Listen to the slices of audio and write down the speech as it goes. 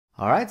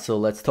All right, so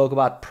let's talk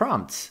about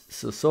prompts.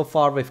 So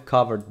far we've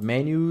covered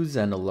menus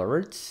and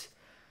alerts.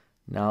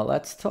 Now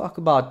let's talk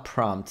about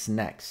prompts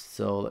next.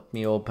 So let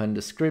me open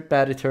the script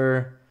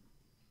editor.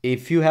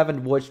 If you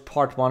haven't watched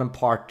part 1 and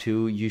part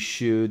 2, you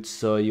should,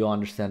 so you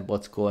understand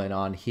what's going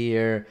on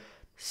here.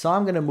 So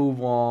I'm gonna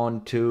move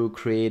on to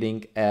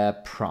creating a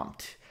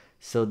prompt.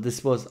 So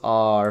this was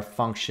our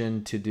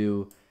function to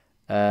do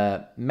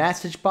a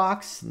message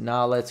box.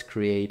 Now let's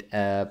create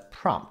a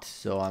prompt.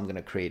 So I'm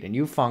gonna create a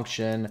new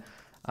function.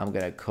 I'm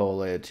gonna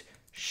call it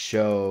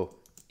show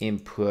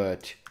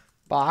input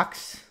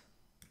box.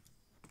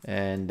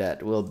 And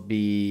that will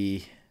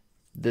be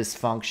this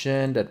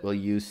function that we'll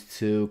use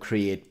to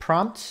create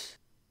prompts.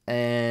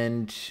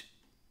 And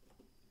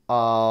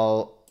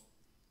I'll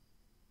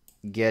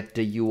get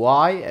the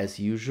UI as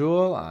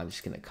usual. I'm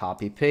just gonna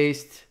copy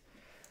paste.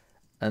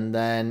 And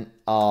then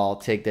I'll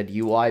take that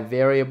UI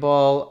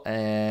variable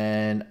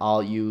and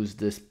I'll use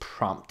this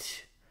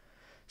prompt.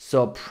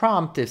 So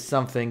prompt is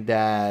something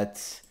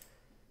that's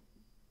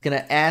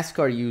gonna ask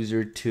our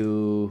user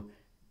to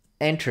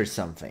enter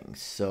something.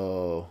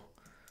 So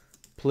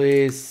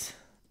please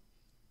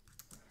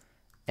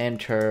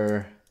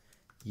enter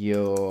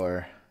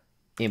your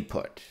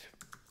input.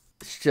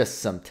 It's just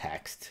some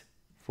text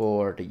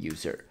for the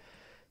user.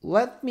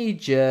 Let me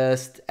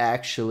just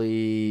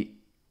actually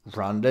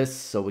run this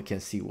so we can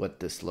see what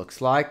this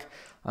looks like.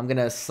 I'm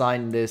gonna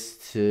assign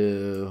this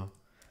to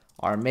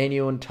our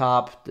menu on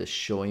top, the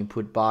show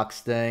input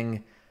box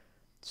thing.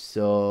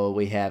 So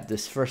we have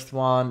this first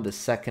one, the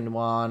second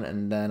one,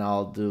 and then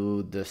I'll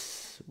do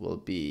this will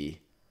be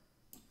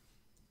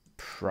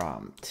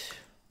prompt.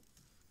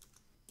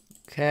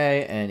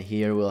 Okay, and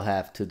here we'll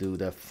have to do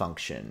the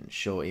function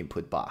show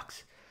input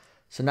box.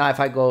 So now if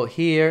I go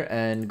here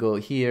and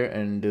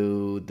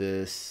do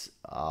this,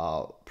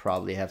 I'll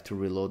probably have to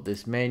reload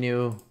this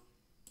menu.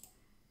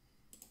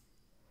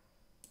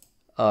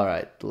 All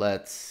right,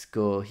 let's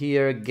go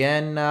here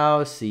again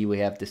now. See, we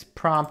have this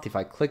prompt. If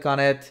I click on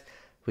it,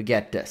 we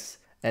get this.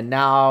 And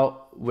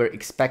now we're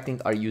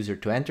expecting our user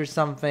to enter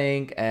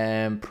something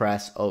and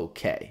press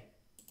OK.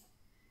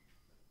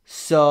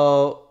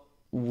 So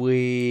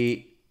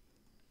we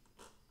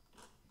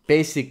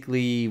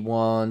basically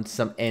want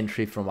some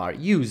entry from our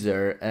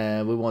user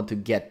and we want to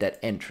get that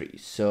entry.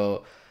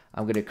 So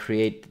I'm going to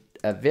create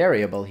a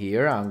variable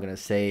here. I'm going to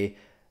say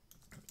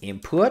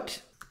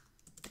input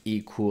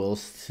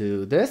equals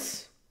to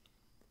this.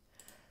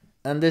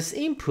 And this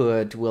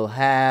input will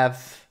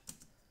have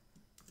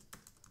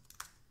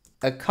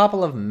a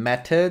couple of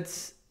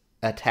methods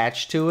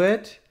attached to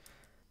it.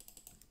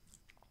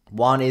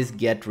 One is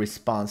get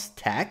response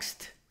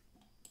text.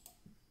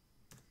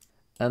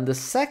 And the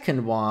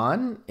second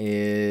one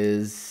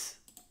is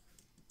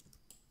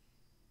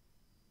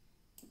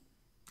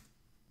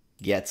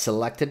get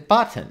selected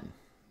button.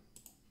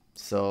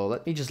 So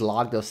let me just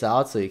log those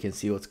out so you can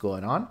see what's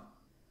going on.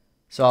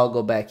 So I'll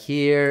go back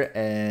here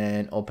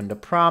and open the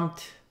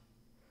prompt.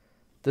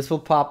 This will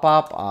pop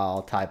up.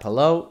 I'll type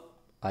hello.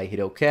 I hit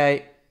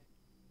OK.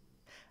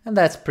 And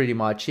that's pretty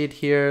much it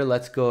here.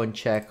 Let's go and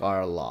check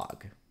our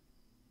log.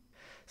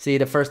 See,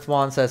 the first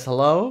one says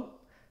hello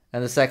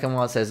and the second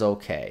one says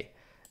OK.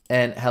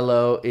 And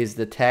hello is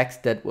the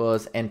text that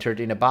was entered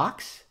in a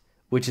box,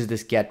 which is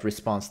this get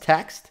response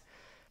text.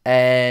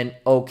 And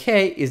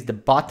OK is the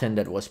button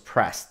that was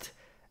pressed.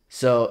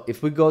 So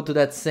if we go to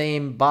that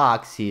same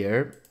box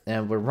here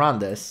and we run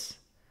this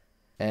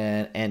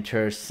and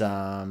enter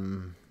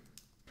some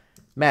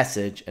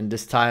message, and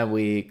this time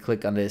we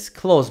click on this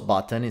close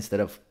button instead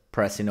of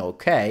pressing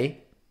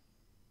OK.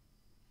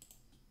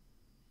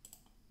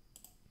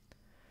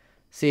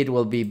 See, it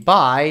will be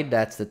bye,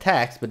 that's the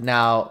text, but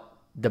now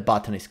the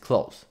button is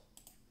closed.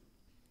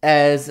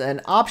 As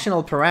an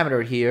optional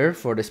parameter here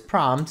for this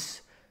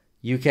prompts,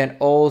 you can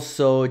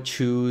also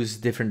choose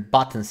different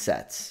button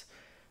sets.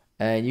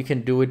 And you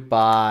can do it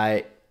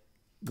by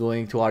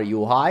going to our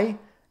UI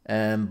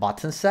and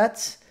button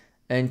sets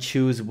and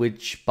choose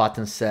which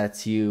button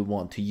sets you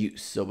want to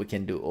use. So we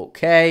can do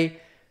OK,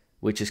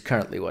 which is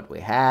currently what we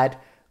had.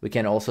 We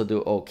can also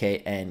do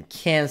OK and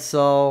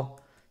cancel.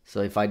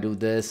 So if I do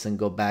this and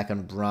go back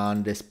and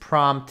run this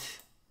prompt,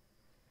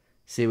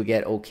 see, we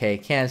get OK,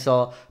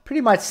 cancel.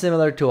 Pretty much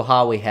similar to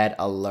how we had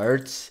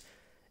alerts.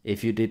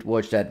 If you did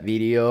watch that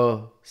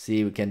video,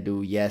 see, we can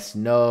do yes,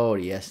 no, or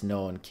yes,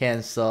 no, and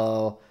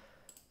cancel.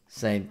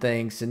 Same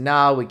thing. So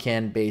now we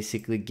can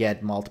basically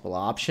get multiple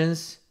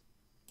options.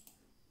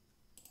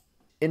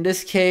 In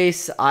this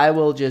case, I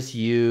will just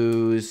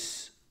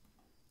use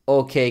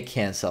OK,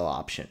 cancel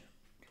option.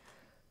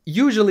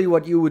 Usually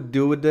what you would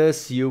do with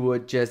this, you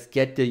would just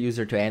get the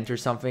user to enter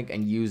something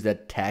and use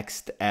that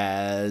text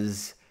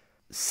as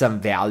some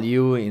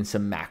value in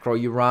some macro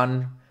you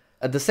run.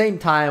 At the same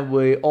time,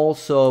 we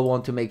also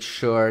want to make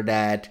sure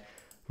that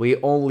we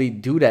only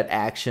do that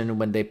action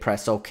when they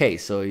press OK.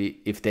 So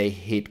if they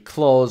hit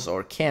close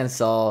or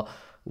cancel,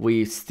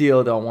 we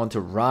still don't want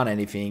to run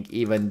anything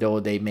even though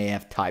they may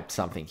have typed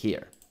something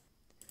here.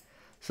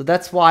 So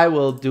that's why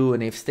we'll do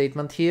an if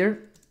statement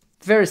here.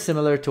 very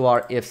similar to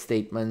our if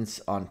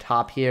statements on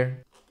top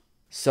here.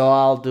 So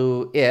I'll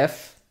do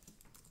if,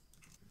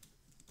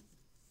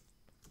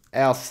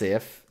 else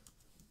if,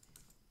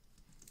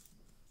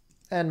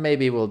 and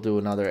maybe we'll do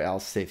another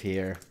else if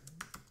here,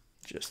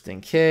 just in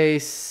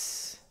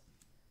case.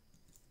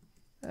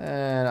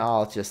 And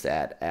I'll just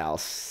add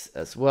else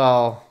as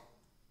well.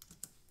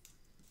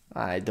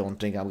 I don't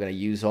think I'm going to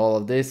use all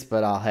of this,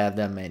 but I'll have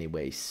them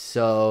anyway.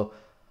 So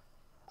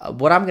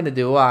what I'm going to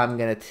do, I'm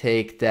going to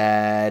take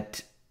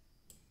that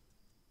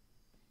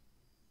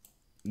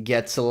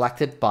get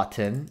selected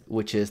button,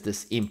 which is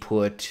this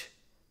input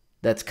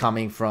that's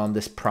coming from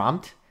this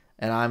prompt,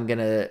 and I'm going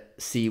to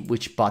see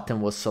which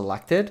button was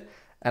selected,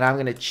 and I'm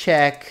going to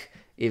check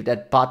if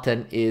that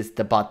button is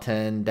the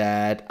button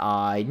that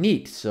I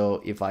need.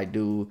 So if I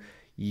do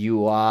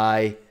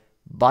UI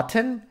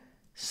button,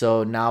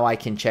 so now I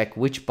can check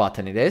which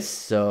button it is.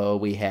 So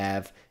we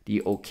have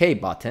the OK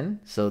button.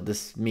 So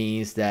this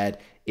means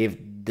that if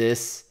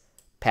this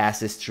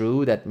passes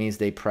through, that means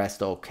they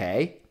pressed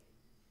OK.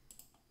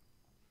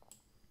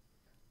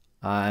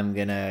 I'm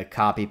gonna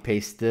copy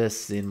paste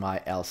this in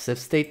my else if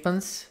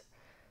statements.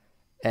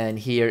 And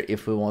here,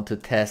 if we want to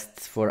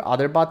test for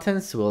other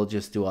buttons, we'll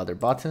just do other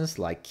buttons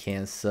like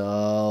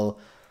cancel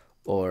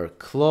or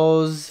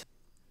close.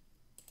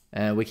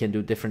 And we can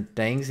do different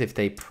things if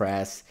they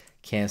press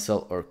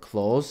cancel or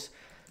close.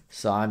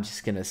 So I'm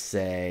just gonna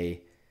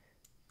say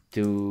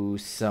do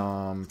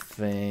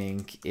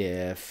something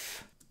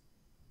if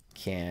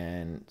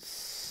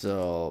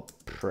cancel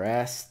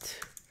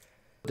pressed.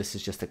 This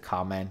is just a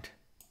comment.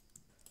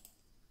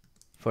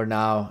 For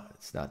now,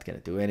 it's not gonna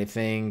do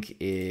anything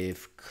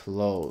if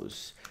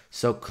close.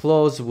 So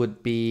close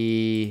would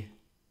be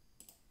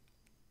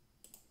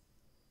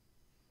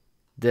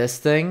this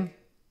thing,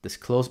 this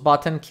close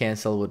button.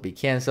 Cancel would be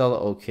cancel.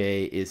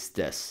 Okay is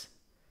this.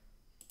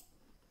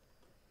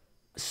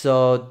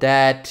 So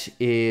that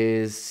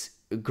is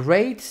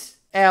great.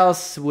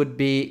 Else would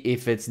be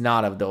if it's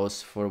none of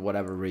those for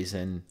whatever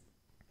reason.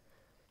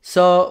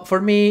 So for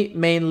me,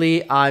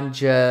 mainly, I'm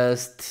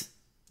just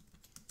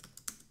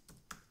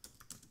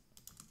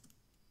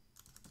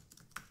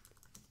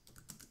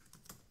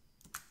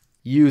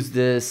use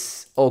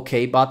this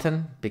OK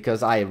button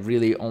because I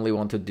really only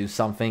want to do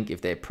something if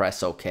they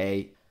press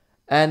OK.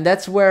 And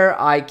that's where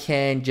I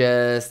can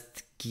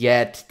just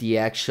get the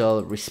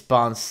actual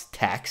response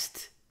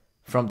text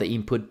from the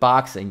input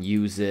box and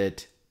use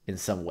it in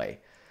some way.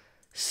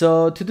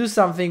 So to do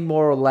something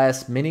more or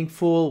less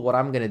meaningful, what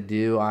I'm gonna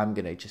do, I'm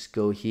gonna just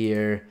go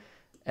here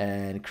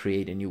and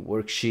create a new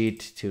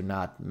worksheet to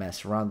not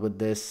mess around with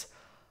this.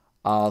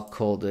 I'll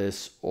call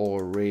this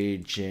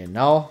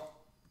original.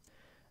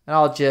 And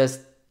I'll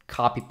just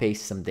copy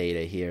paste some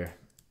data here.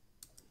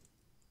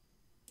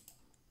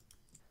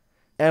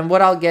 And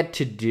what I'll get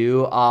to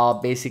do, I'll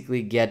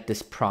basically get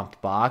this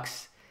prompt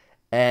box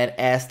and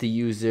ask the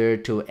user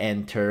to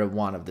enter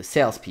one of the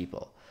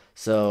salespeople.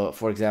 So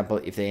for example,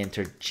 if they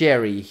enter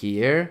Jerry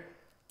here,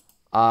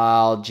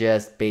 I'll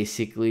just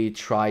basically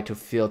try to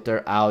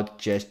filter out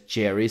just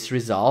Jerry's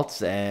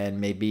results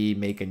and maybe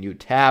make a new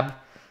tab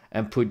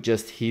and put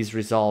just his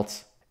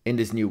results in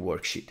this new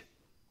worksheet.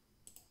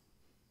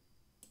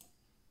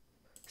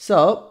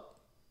 So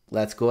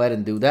let's go ahead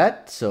and do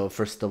that. So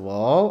first of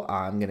all,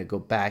 I'm gonna go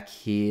back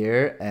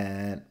here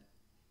and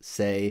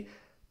say,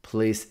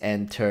 please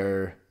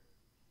enter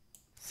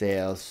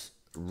sales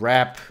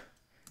rep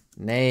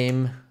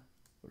name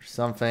or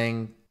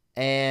something.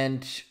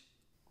 And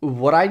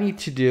what I need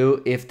to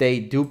do, if they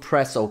do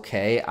press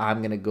OK,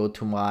 I'm gonna go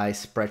to my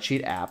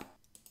spreadsheet app,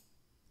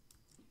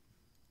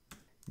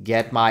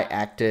 get my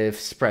active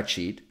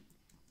spreadsheet,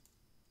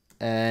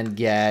 and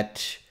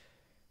get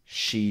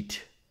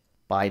sheet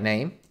by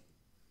name.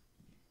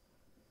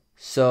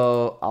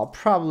 So I'll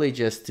probably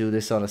just do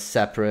this on a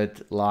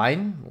separate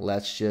line.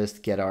 Let's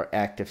just get our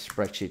active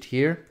spreadsheet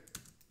here.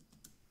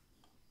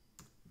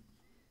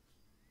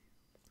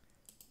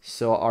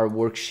 So our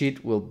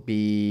worksheet will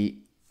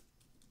be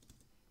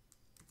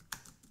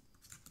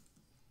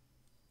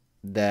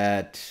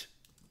that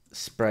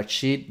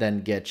spreadsheet,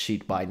 then get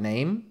sheet by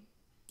name.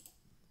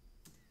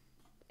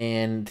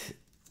 And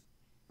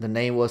the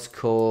name was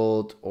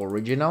called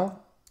original.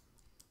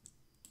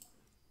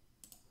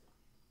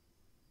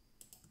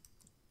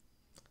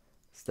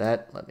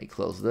 That, let me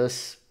close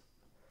this.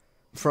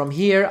 From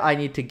here, I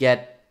need to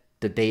get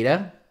the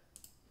data.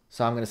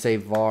 So I'm going to say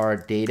var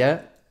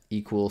data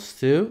equals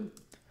to,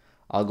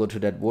 I'll go to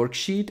that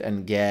worksheet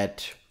and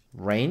get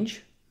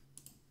range.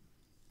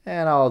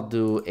 And I'll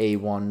do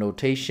A1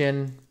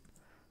 notation.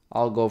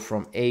 I'll go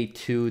from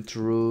A2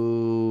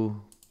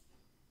 through,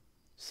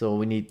 so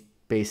we need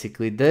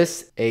basically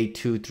this,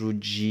 A2 through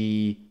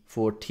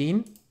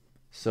G14.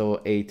 So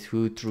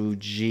A2 through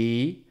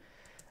G.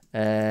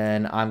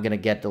 And I'm gonna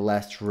get the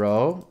last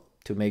row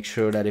to make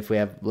sure that if we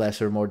have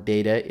less or more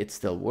data, it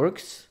still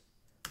works.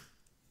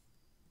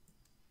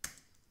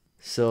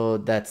 So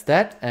that's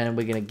that, and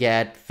we're gonna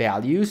get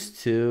values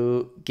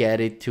to get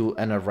it to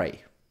an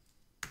array.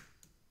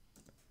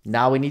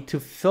 Now we need to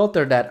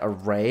filter that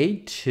array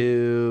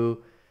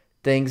to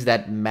things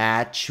that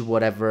match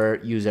whatever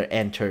user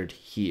entered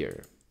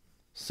here.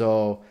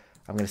 So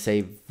I'm going to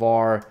say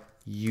var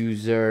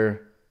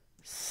user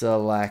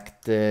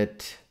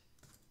selected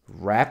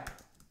rep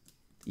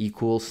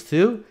equals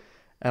to,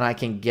 and I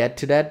can get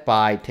to that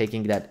by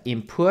taking that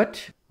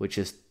input, which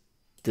is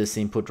this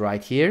input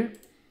right here,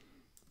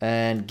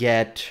 and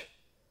get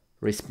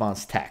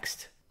response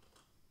text.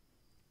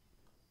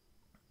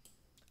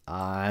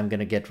 I'm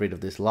going to get rid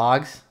of these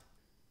logs.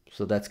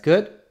 So that's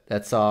good.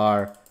 That's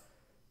our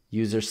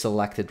user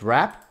selected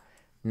rep.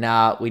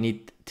 Now we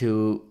need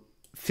to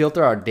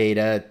filter our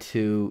data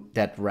to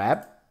that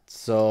rep.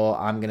 So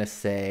I'm going to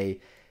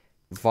say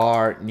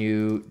var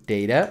new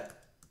data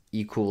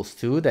equals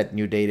to, that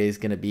new data is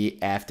going to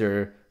be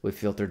after we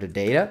filter the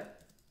data.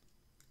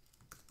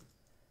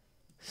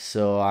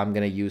 So I'm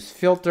going to use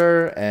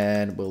filter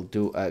and we'll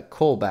do a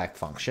callback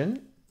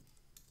function.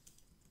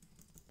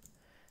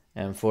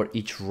 And for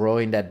each row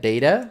in that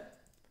data,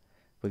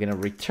 we're going to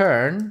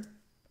return.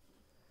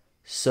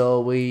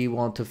 So we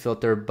want to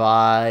filter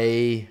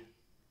by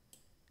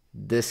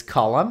this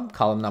column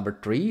number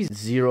 3,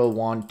 0,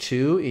 1,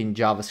 2. In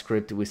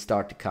JavaScript, we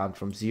start to count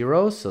from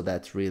 0. So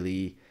that's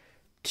really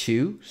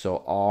 2.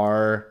 So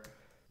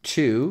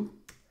R2.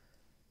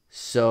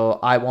 So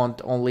I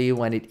want only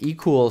when it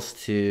equals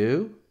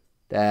to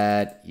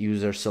that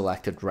user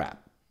selected rep.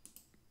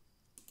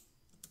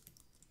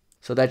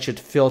 So that should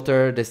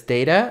filter this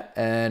data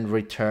and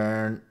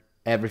return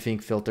everything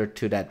filtered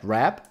to that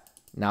rep.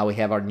 Now we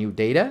have our new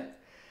data.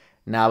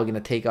 Now we're going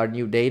to take our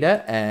new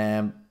data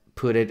and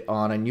put it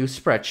on a new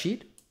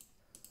spreadsheet.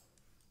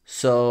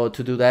 So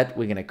to do that,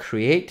 we're going to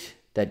create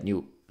that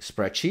new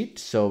spreadsheet.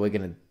 So we're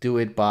going to do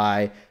it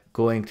by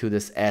going to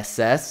this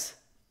SS,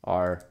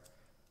 our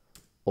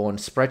own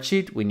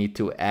spreadsheet. We need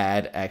to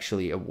add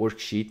actually a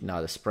worksheet,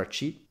 not a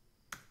spreadsheet.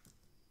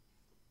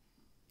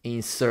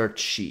 Insert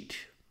sheet.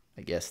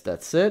 I guess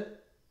that's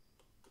it.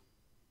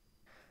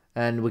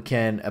 And we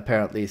can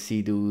apparently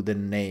see do the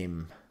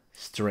name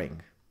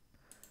string.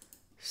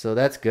 So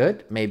that's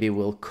good. Maybe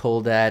we'll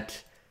call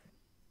that.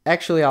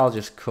 Actually, I'll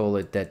just call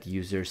it that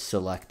user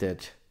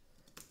selected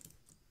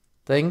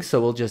thing.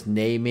 So we'll just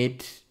name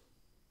it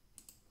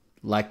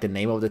like the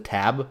name of the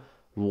tab,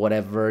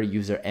 whatever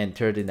user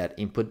entered in that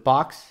input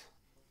box.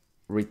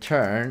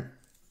 Return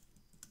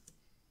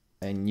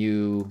a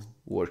new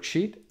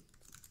worksheet.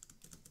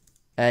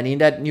 And in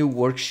that new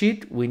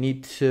worksheet, we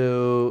need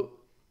to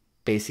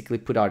basically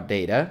put our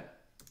data.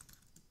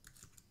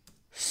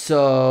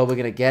 So we're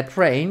going to get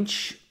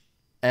range.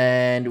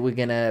 And we're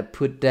going to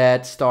put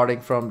that starting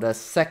from the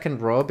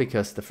second row,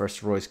 because the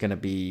first row is going to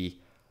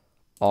be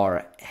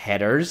our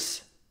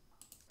headers.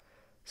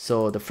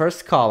 So the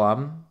first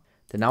column,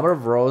 the number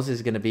of rows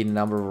is going to be the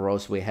number of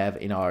rows we have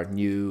in our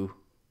new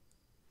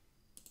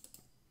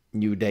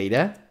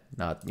data,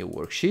 not new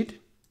worksheet,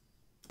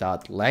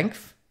 dot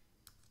length.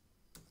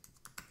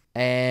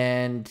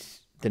 And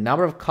the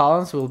number of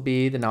columns will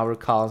be the number of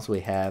columns we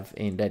have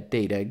in that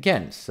data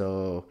again.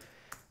 So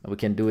we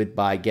can do it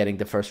by getting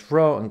the first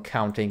row and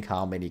counting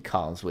how many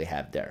columns we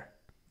have there.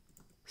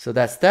 So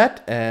that's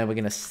that. And we're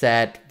going to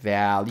set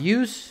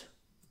values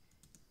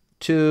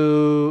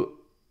to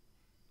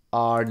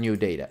our new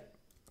data.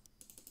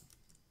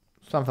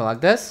 Something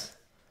like this.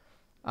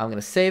 I'm going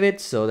to save it.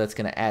 So that's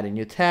going to add a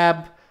new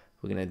tab.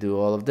 We're going to do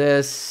all of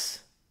this.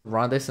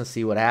 Run this and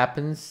see what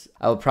happens.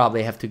 I'll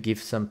probably have to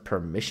give some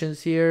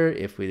permissions here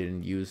if we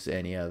didn't use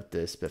any of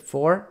this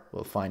before.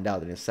 We'll find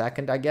out in a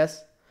second, I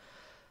guess.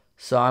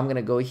 So I'm going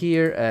to go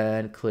here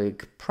and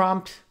click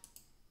prompt.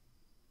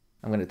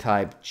 I'm going to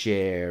type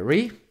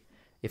Jerry.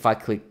 If I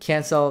click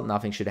cancel,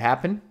 nothing should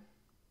happen.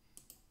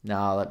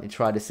 Now let me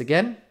try this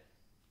again. I'm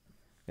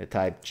going to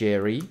type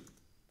Jerry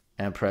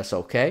and press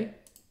OK.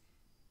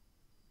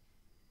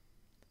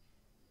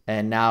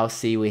 And now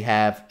see we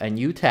have a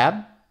new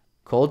tab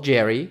called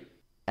Jerry,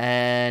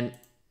 and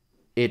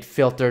it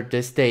filtered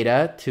this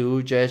data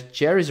to just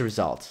Jerry's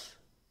results.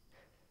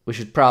 We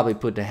should probably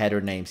put the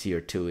header names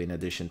here too, in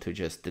addition to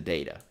just the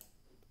data.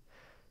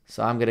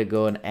 So I'm going to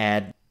go and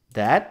add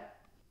that.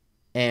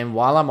 And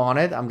while I'm on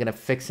it, I'm going to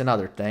fix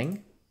another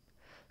thing.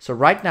 So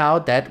right now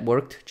that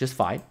worked just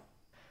fine.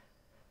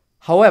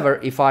 However,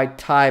 if I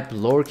type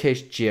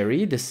lowercase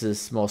Jerry, this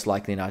is most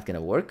likely not going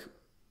to work.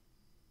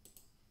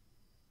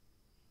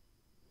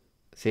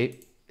 See?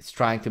 It's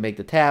trying to make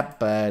the tab,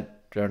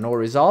 but there are no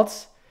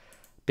results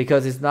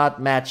because it's not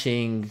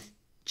matching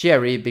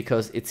Jerry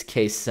because it's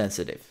case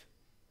sensitive.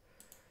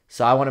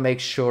 So I want to make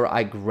sure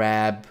I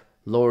grab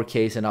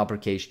lowercase and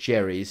uppercase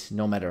Jerry's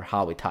no matter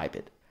how we type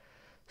it.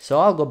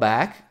 So I'll go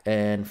back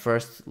and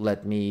first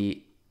let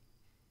me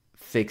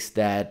fix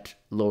that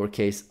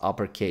lowercase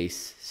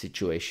uppercase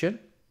situation.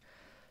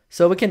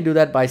 So we can do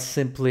that by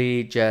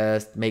simply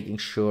just making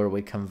sure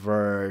we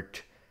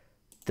convert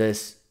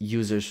this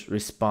user's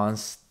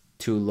response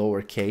to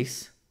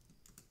lowercase.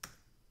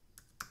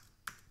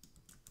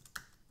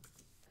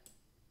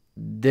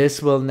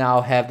 This will now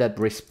have that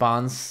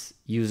response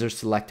user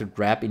selected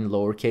rep in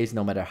lowercase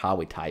no matter how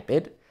we type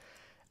it.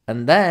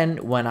 And then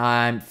when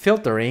I'm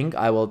filtering,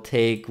 I will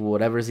take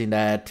whatever's in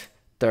that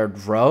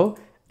third row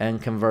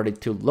and convert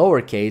it to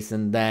lowercase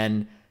and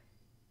then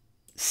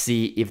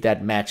see if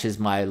that matches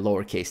my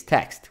lowercase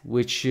text,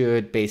 which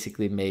should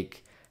basically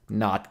make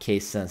not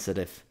case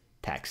sensitive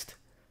text.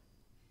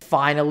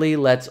 Finally,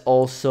 let's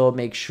also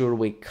make sure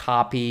we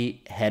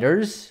copy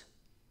headers.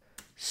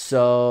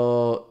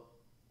 So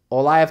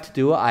all I have to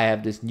do, I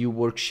have this new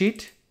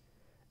worksheet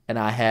and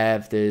I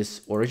have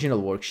this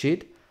original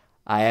worksheet.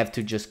 I have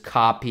to just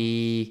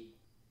copy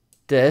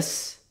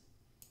this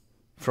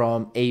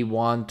from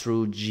A1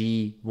 through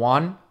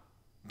G1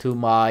 to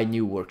my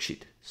new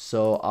worksheet.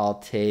 So I'll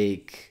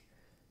take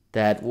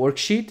that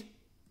worksheet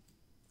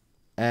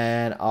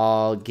and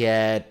I'll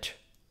get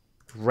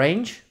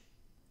range.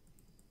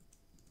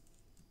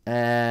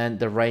 And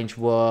the range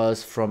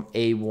was from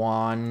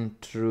A1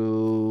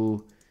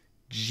 through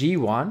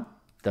G1,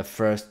 the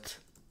first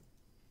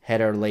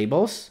header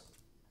labels.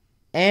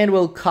 And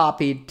we'll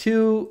copy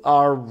to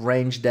our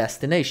range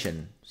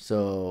destination.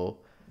 So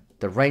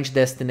the range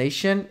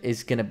destination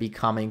is going to be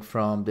coming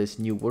from this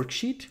new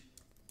worksheet.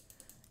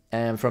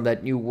 And from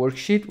that new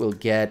worksheet, we'll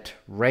get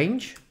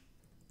range,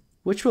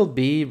 which will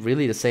be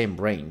really the same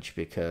range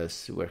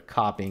because we're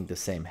copying the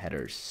same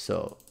headers.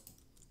 So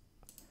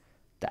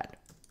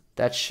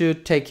that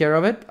should take care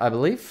of it, I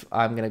believe.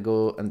 I'm going to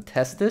go and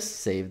test this,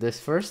 save this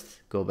first,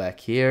 go back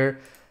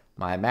here,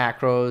 my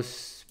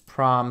macros,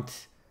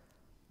 prompt.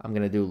 I'm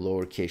going to do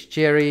lowercase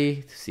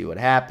Jerry to see what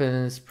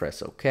happens,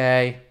 press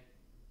OK.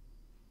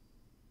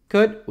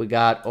 Good, we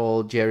got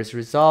all Jerry's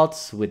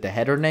results with the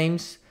header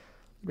names.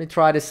 Let me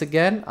try this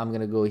again. I'm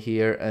going to go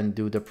here and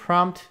do the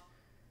prompt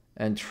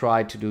and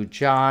try to do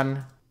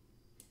John.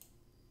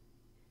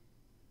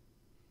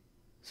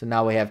 So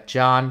now we have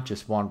John,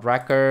 just one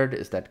record.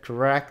 Is that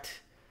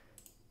correct?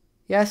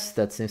 Yes,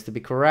 that seems to be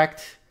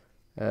correct.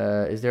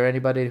 Is there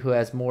anybody who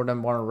has more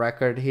than one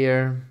record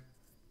here?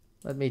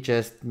 Let me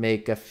just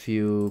make a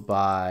few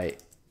by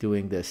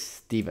doing this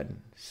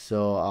Steven.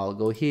 So I'll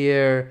go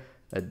here,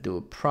 do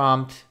a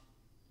prompt,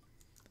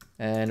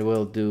 and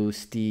we'll do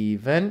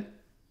Steven.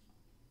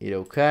 Hit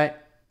OK.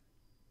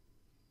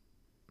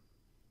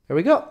 There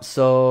we go.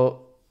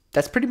 So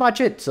that's pretty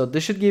much it. So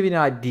this should give you an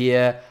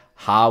idea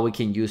how we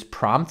can use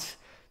prompts.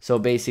 So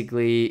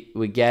basically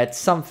we get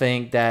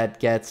something that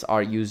gets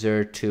our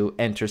user to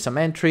enter some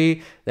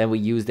entry, then we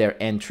use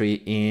their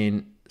entry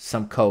in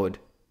some code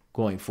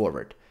going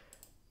forward.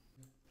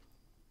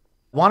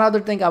 One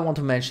other thing I want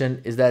to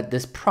mention is that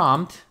this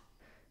prompt,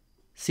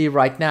 see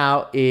right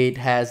now it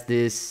has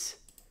this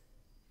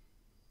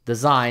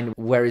design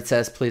where it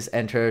says please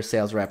enter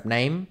sales rep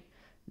name.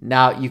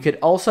 Now you could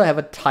also have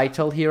a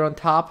title here on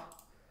top.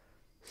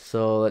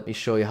 So let me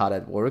show you how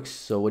that works.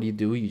 So what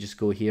do? You just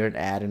go here and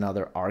add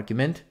another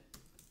argument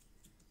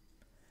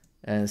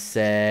and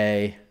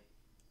say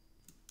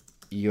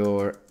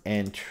your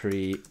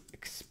entry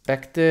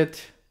expected.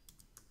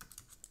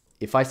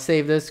 If I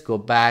save this, go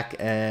back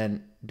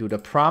and do the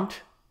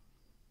prompt.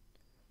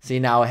 See,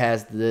 now it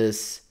has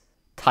this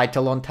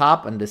title on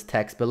top and this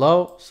text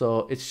below.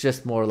 So it's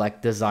just more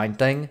like design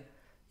thing.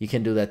 You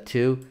can do that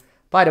too.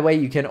 By the way,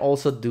 you can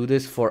also do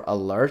this for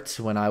alerts.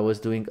 When I was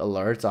doing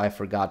alerts, I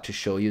forgot to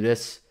show you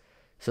this.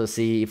 So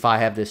see, if I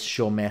have this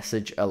show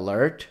message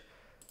alert,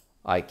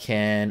 I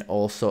can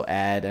also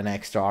add an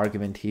extra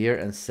argument here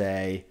and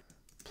say,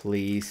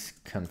 please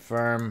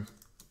confirm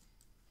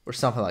or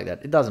something like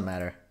that. It doesn't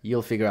matter.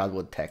 You'll figure out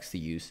what text to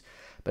use.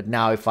 But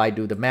now if I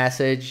do the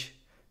message,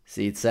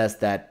 see, it says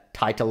that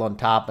title on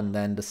top and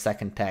then the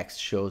second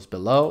text shows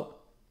below.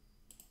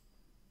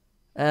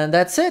 And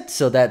that's it.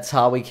 So that's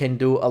how we can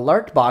do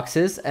alert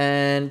boxes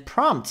and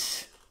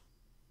prompts.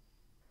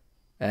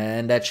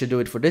 And that should do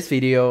it for this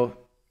video.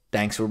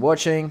 Thanks for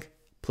watching.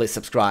 Please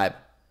subscribe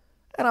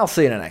and I'll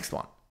see you in the next one.